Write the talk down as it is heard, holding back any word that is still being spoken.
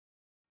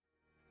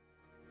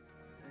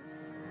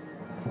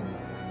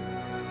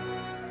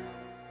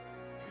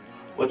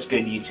What's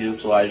good, YouTube?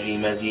 It's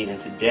EMesi,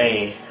 and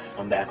today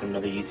I'm back with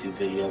another YouTube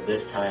video.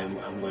 This time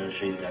I'm going to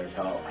show you guys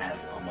how I have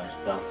all my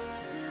stuff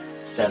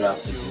set up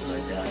and things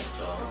like that.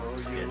 So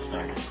let's get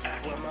started.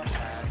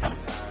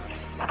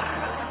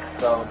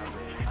 So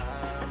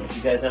if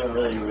you guys haven't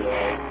really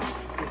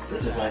realized,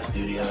 this is my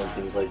studio and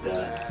things like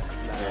that,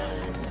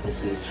 and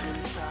this is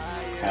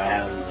how I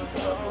have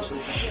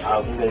it.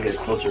 I'm going to get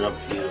closer up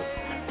to you,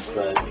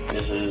 but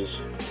this is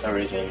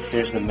everything.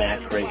 Here's the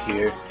Mac right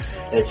here.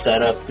 It's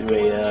set up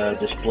through a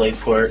display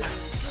port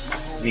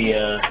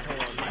via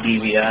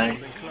DVI.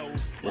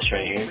 This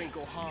right here. You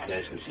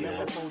guys can see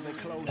that.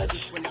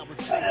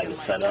 I have it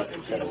set up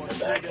in the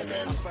back, and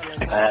then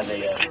I have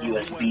a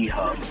USB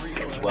hub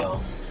as well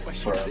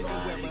for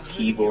my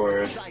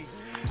keyboard.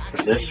 For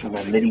this, for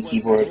my MIDI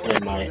keyboard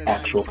and my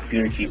actual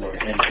computer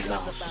keyboard and my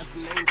mouse.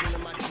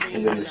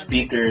 And then the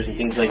speakers and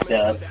things like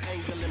that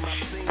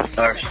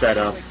are set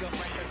up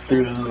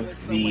through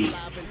the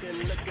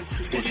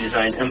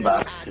Design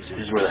inbox. This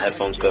is where the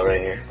headphones go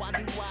right here.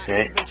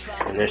 Okay?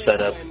 And they're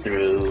set up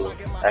through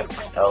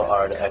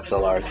XLR to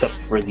XLR, except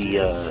for the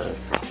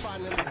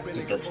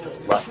that's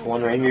the left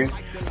one right here.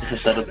 This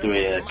is set up through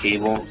a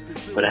cable,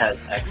 but it has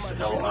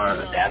XLR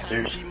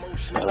adapters.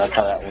 So that's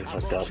how that one's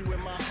hooked up.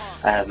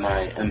 I have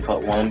my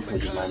input one,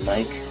 which is my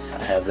mic.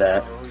 I have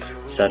that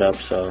set up,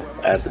 so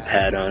I have the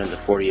pad on and the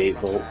 48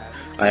 volt.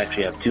 I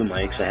actually have two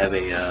mics. I have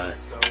a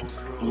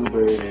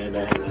Bluebird and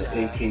I have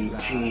an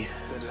AKG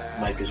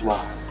mic as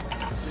well.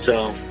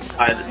 So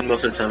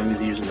most of the time I'm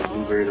either using the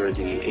Bluebird or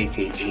the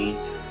AKG.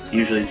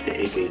 Usually it's the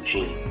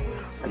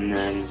AKG. And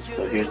then,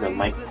 so here's the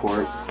mic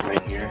port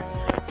right here.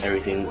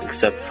 Everything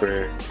except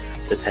for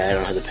the pad. I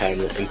don't have the pad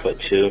on the input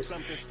 2.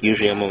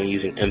 Usually I'm only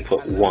using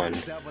input 1.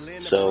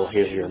 So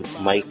here's your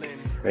mic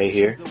right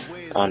here,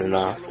 on and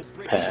off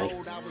pad,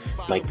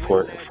 mic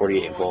port,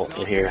 48 volt,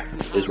 and here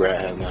is where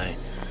I have my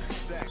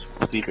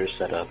speakers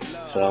set up.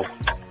 So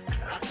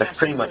that's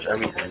pretty much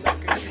everything.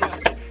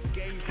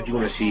 If you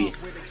want to see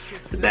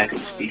the back of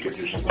the speakers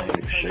or something, I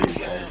can show you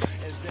guys.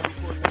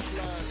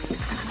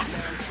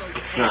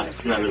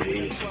 It's not really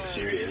anything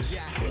serious,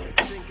 but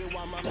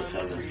that's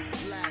how the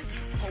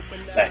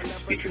back of the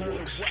speaker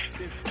looks.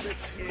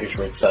 Here's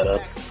where it's set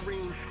up.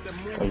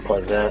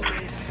 Unplug that.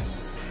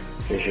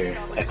 Here's your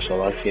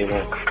XLR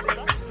cable.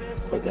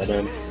 Plug that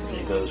in, and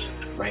it goes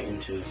right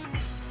into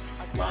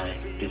my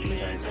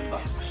Design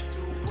inbox.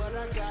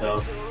 So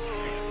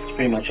it's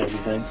pretty much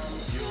everything.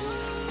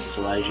 It's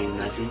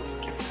EMesi,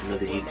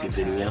 another YouTube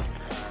video.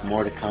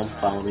 More to come.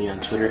 Follow me on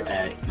Twitter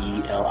at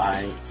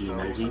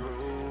EMesi.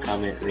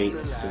 Comment, rate,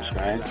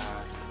 subscribe.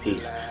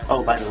 Peace.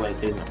 Oh, by the way,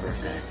 today's my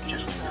birthday.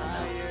 Just so you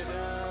know.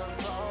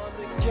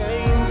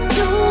 Games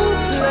you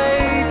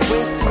play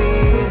with me,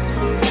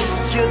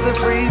 you're the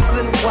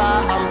reason why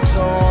I'm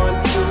torn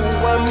to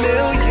a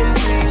million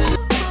pieces.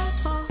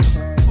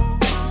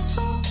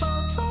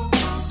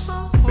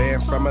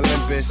 Band from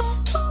Olympus,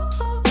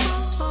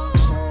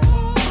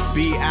 B.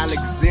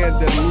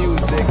 Alexander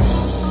Music.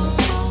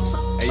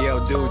 Hey yo,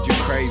 dude, you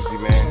crazy,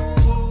 man.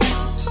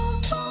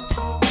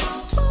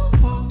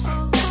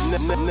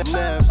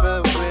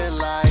 Never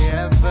will I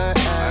ever. I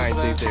ain't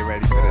think they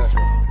ready for this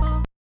one.